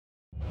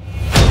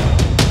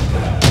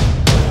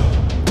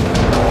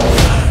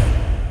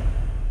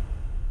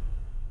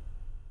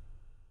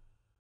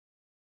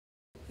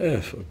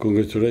Yeah,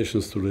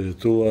 congratulations to the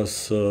two of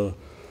us.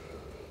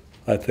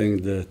 I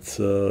think that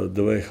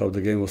the way how the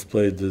game was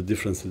played, the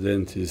difference at the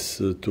end is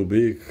too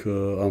big.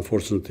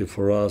 Unfortunately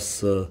for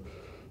us,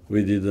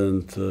 we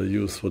didn't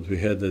use what we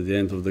had at the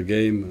end of the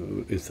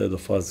game. Instead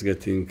of us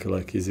getting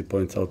like easy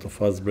points out of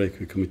fast break,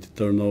 we committed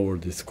turnover,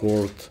 they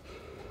scored,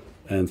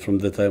 and from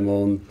that time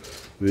on,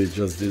 we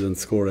just didn't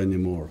score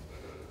anymore.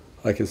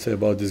 I can say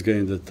about this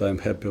game that I'm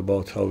happy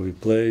about how we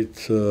played.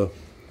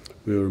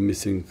 We were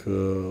missing,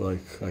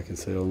 like I can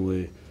say,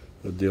 only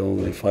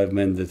 5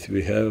 men that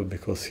we have,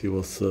 because he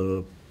was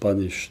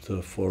punished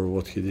for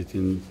what he did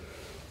in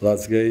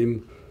last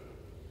game.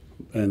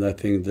 And I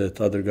think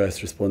that other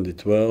guys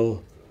responded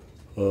well.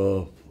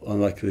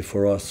 Unluckily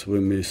for us,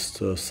 we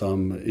missed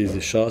some easy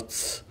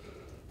shots.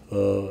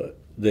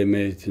 They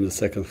made in the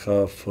second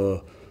half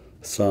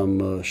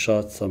some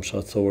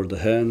shots over the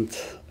hand,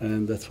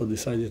 and that's what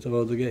decided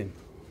about the game.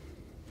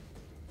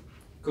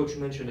 Coach,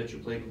 you mentioned that you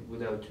played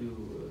without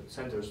two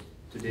centers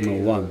today.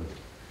 No, one.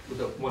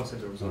 Without one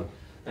center, I'm sorry.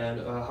 And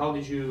how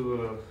did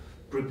you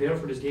prepare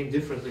for this game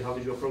differently? How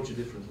did you approach it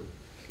differently?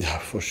 Yeah,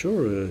 for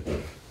sure.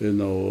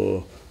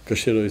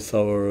 Kashiro is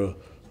our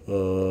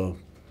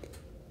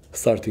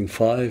starting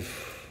five.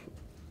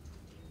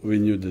 We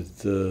knew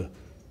that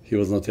he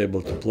was not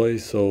able to play,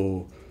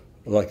 so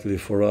luckily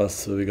for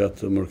us, we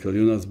got Merkel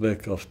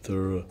back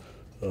after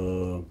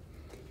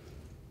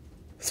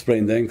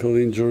sprained ankle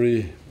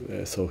injury,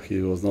 so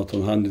he was not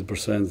on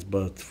 100%,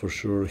 but for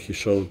sure he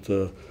showed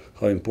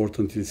how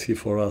important is he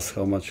for us,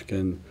 how much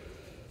can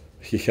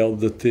he help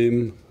the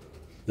team.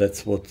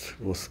 That's what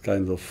was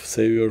kind of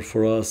savior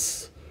for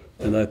us,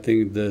 and I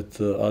think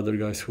that other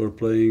guys who were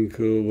playing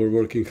were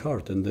working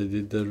hard and they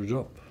did their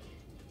job.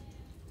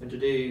 And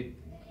today,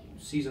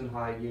 season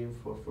high game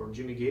for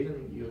Jimmy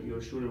Gayden,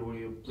 your shooter. Were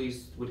you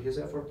pleased with his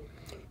effort?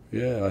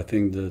 Yeah, I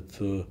think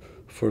that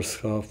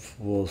first half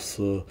was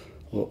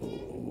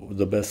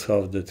the best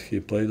half that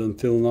he played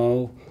until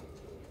now,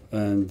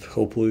 and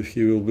hopefully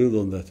he will build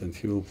on that and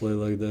he will play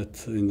like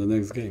that in the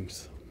next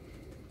games.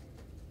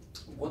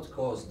 What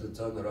caused the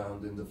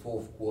turnaround in the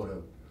fourth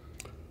quarter?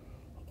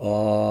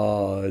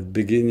 At the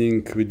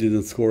beginning, we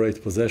didn't score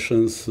 8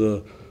 possessions.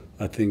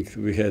 I think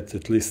we had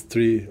at least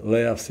 3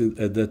 layups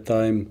at that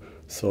time,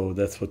 so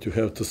that's what you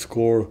have to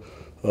score.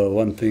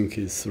 One thing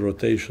is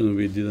rotation.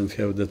 We didn't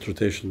have that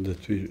rotation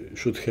that we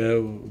should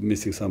have,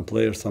 missing some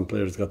players. Some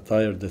players got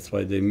tired, that's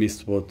why they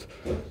missed what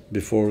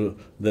before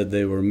that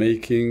they were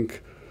making.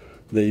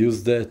 They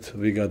used that.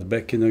 We got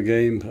back in the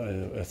game.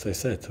 As I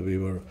said, we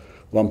were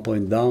 1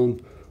 point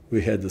down.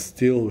 We had a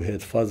steal, we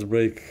had fast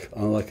break.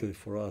 Unluckily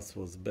for us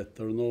was bad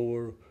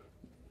turnover.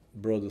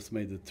 Brothers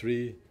made a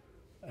 3,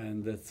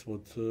 and that's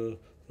what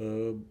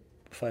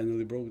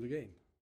finally broke the game.